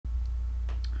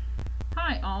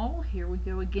Hi all, here we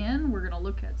go again. We're going to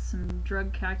look at some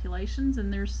drug calculations,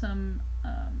 and there's some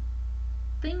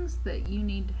things that you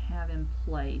need to have in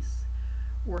place,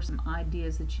 or some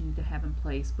ideas that you need to have in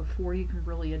place before you can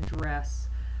really address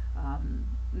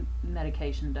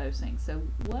medication dosing. So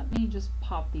let me just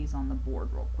pop these on the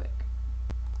board real quick.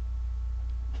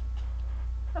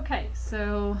 Okay,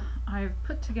 so I've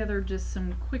put together just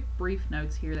some quick brief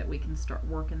notes here that we can start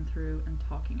working through and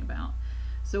talking about.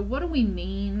 So what do we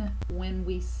mean when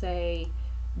we say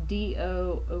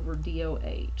DO over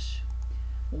DOH?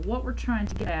 Well, what we're trying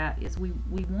to get at is we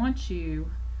want you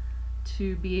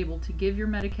to be able to give your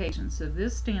medication. So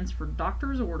this stands for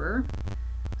doctor's order.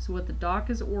 So what the doc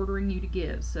is ordering you to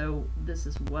give. So this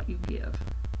is what you give.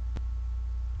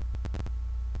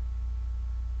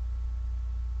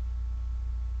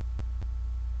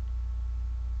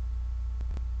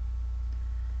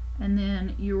 And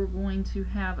then you're going to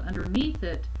have underneath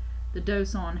it the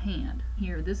dose on hand.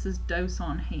 Here, this is dose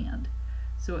on hand.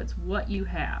 So it's what you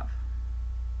have.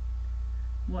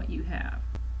 What you have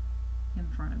in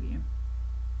front of you.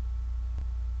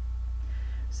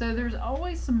 So there's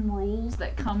always some rules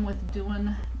that come with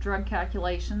doing drug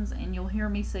calculations, and you'll hear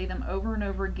me say them over and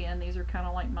over again. These are kind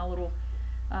of like my little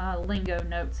lingo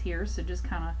notes here, so just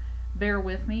kind of bear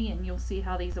with me and you'll see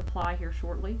how these apply here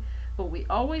shortly. But we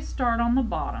always start on the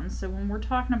bottom. So when we're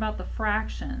talking about the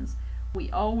fractions,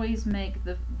 we always make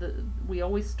we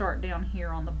always start down here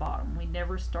on the bottom. We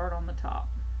never start on the top.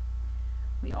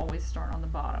 We always start on the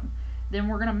bottom. Then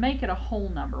we're going to make it a whole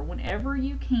number. Whenever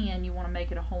you can, you want to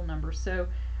make it a whole number. So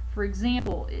for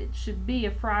example, it should be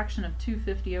a fraction of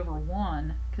 250 over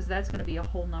 1, because that's going to be a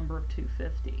whole number of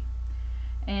 250.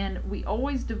 And we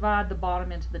always divide the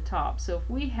bottom into the top. So if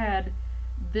we had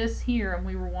this here and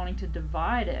we were wanting to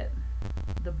divide it,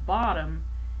 the bottom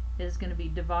is going to be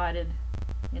divided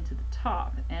into the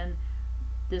top, and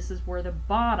this is where the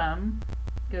bottom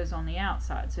goes on the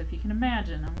outside. So if you can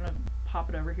imagine, I'm going to pop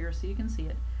it over here so you can see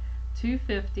it.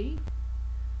 250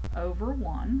 over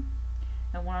 1,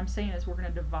 and what I'm saying is we're going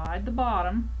to divide the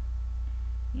bottom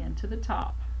into the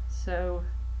top. So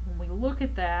when we look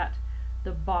at that,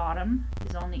 the bottom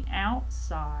is on the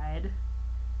outside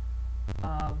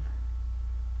of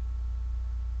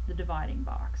the dividing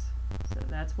box. So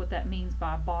that's what that means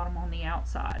by bottom on the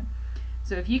outside.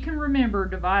 So if you can remember,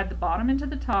 divide the bottom into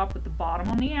the top with the bottom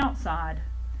on the outside,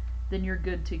 then you're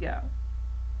good to go.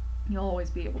 You'll always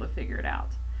be able to figure it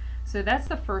out. So that's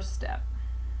the first step.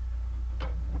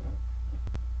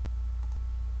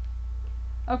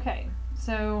 Okay,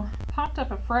 so popped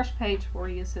up a fresh page for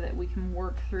you so that we can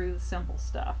work through the simple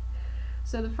stuff.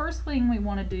 So the first thing we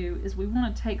want to do is we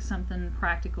want to take something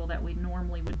practical that we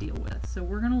normally would deal with. So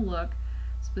we're going to look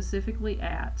specifically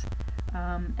at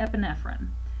epinephrine.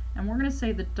 And we're going to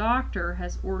say the doctor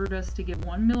has ordered us to give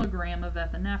 1 milligram of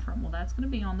epinephrine. Well, that's going to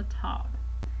be on the top.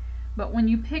 But when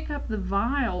you pick up the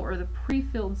vial or the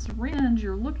pre-filled syringe,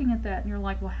 you're looking at that and you're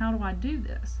like, well, how do I do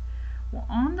this? Well,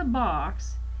 on the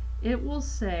box, it will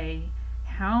say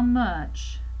how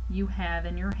much you have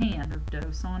in your hand, or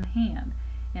dose on hand.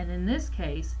 And in this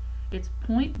case, it's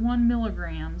 0.1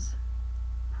 milligrams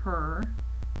per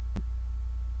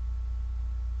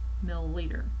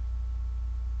milliliter.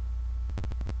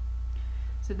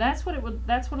 So that's what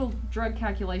a drug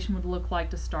calculation would look like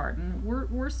to start. And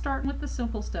we're starting with the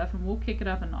simple stuff, and we'll kick it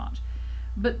up a notch.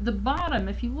 But the bottom,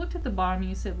 if you looked at the bottom and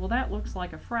you said, well, that looks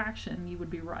like a fraction, you would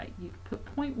be right. You could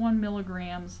put 0.1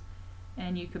 milligrams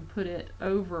and you could put it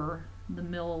over the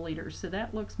milliliters. So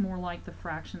that looks more like the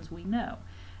fractions we know.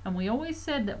 And we always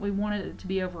said that we wanted it to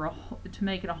be over to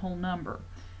make it a whole number.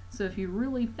 So if you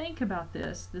really think about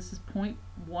this, this is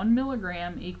 0.1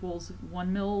 milligram equals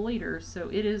 1 milliliter. So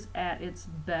it is at its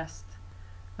best,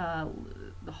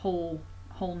 the whole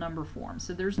number form.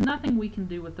 So there's nothing we can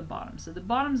do with the bottom. So the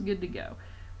bottom's good to go.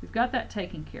 We've got that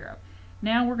taken care of.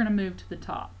 Now we're going to move to the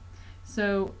top.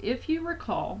 So if you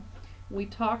recall, we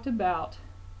talked about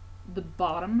the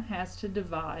bottom has to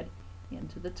divide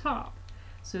into the top.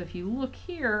 So if you look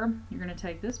here, you're going to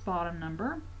take this bottom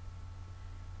number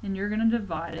and you're going to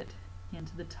divide it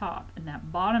into the top. And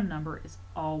that bottom number is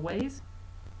always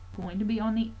going to be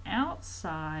on the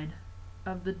outside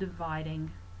of the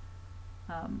dividing,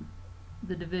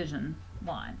 the division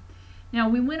line. Now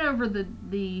we went over the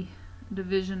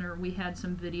division, or we had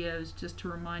some videos just to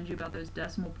remind you about those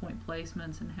decimal point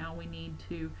placements and how we need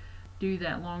to do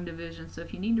that long division. So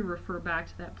if you need to refer back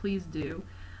to that, please do.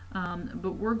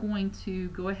 But we're going to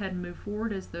go ahead and move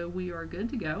forward as though we are good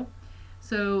to go.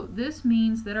 So this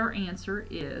means that our answer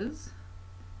is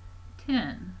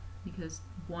 10, because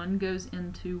 1 goes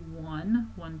into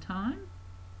 1 one time.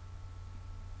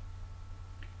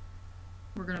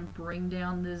 We're going to bring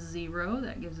down this 0.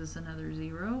 That gives us another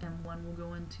 0. And 1 will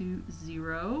go into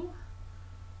 0,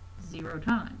 0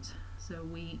 times. So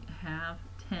we have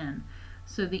 10.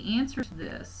 So the answer to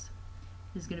this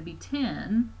is going to be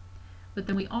 10. But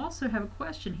then we also have a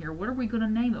question here. What are we going to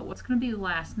name it? What's going to be the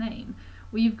last name?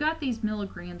 Well, you've got these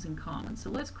milligrams in common.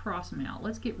 So let's cross them out.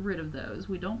 Let's get rid of those.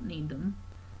 We don't need them.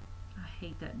 I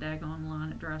hate that daggone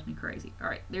line. It drives me crazy. All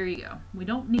right, there you go. We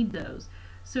don't need those.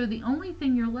 So the only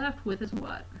thing you're left with is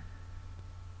what?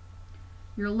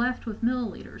 You're left with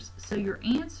milliliters. So your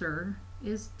answer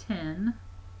is 10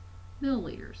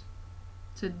 milliliters.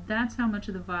 So that's how much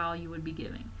of the vial you would be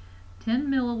giving. 10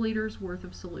 milliliters worth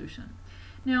of solution.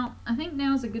 Now, I think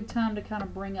now is a good time to kind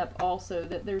of bring up also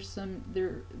that there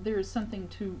is something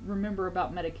to remember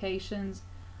about medications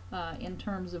in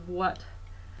terms of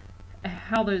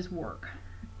how those work.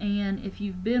 And if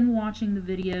you've been watching the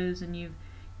videos and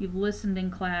you've listened in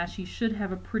class, you should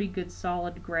have a pretty good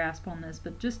solid grasp on this,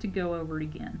 but just to go over it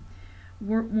again.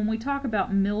 When we talk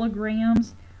about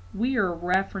milligrams, we are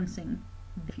referencing,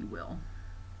 if you will.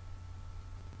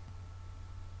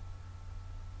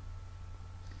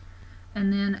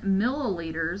 And then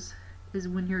milliliters is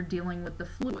when you're dealing with the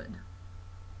fluid.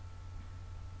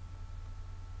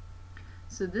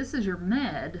 So this is your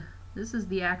med, this is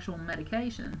the actual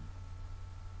medication.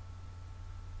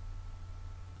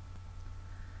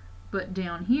 But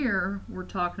down here, we're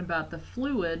talking about the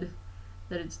fluid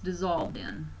that it's dissolved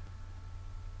in.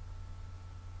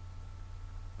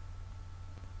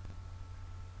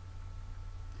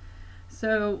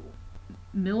 So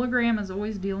milligram is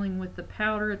always dealing with the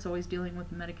powder, it's always dealing with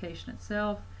the medication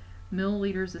itself.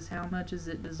 Milliliters is how much is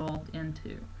it dissolved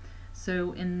into.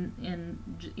 So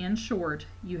in short,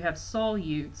 you have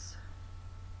solutes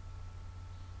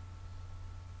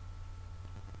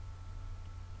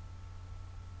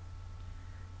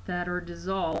that are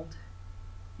dissolved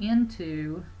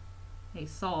into a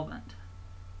solvent.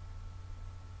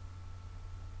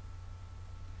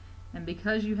 And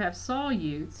because you have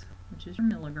solutes, which is your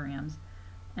milligrams,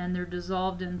 and they're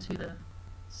dissolved into the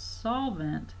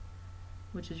solvent,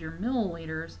 which is your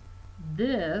milliliters,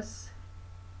 this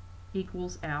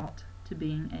equals out to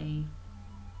being a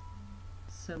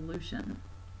solution.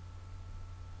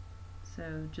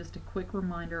 So just a quick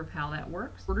reminder of how that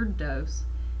works. Ordered dose.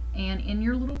 And in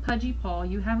your little pudgy paw,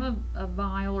 you have a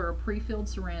vial or a pre-filled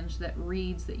syringe that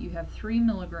reads that you have 3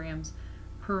 milligrams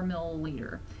per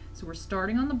milliliter. So we're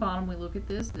starting on the bottom. We look at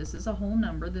this. This is a whole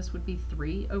number. This would be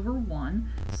 3/1.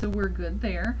 So we're good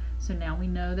there. So now we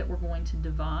know that we're going to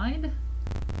divide,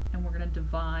 and we're going to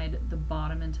divide the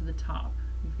bottom into the top.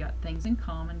 You've got things in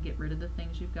common. Get rid of the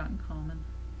things you've got in common.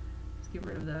 Let's get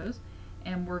rid of those.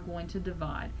 And we're going to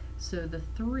divide. So the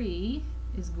 3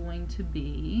 is going to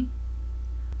be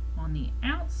on the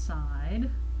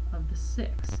outside of the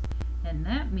 6, and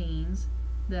that means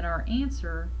that our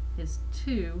answer is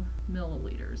 2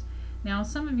 milliliters. Now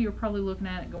some of you are probably looking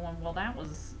at it going, well, that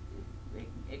was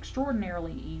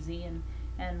extraordinarily easy,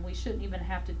 and we shouldn't even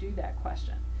have to do that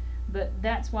question. But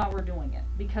that's why we're doing it,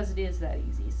 because it is that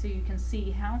easy. So you can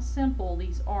see how simple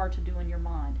these are to do in your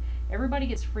mind. Everybody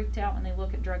gets freaked out when they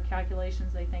look at drug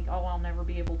calculations. They think, oh, I'll never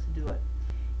be able to do it.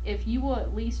 If you will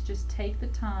at least just take the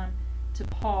time to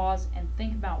pause and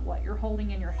think about what you're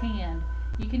holding in your hand,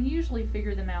 you can usually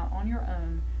figure them out on your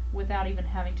own without even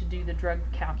having to do the drug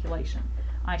calculation.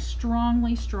 I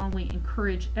strongly, strongly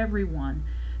encourage everyone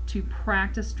to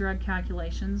practice drug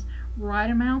calculations, write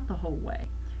them out the whole way,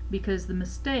 because the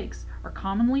mistakes are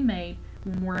commonly made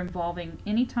when we're involving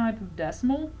any type of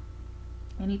decimal.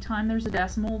 Anytime there's a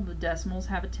decimal, the decimals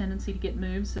have a tendency to get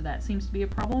moved, so that seems to be a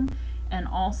problem, and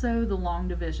also the long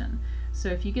division. So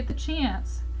if you get the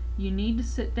chance, you need to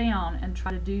sit down and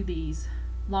try to do these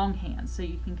longhand so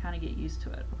you can kind of get used to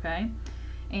it, okay?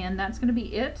 And that's going to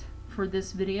be it for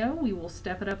this video. We will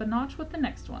step it up a notch with the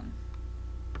next one.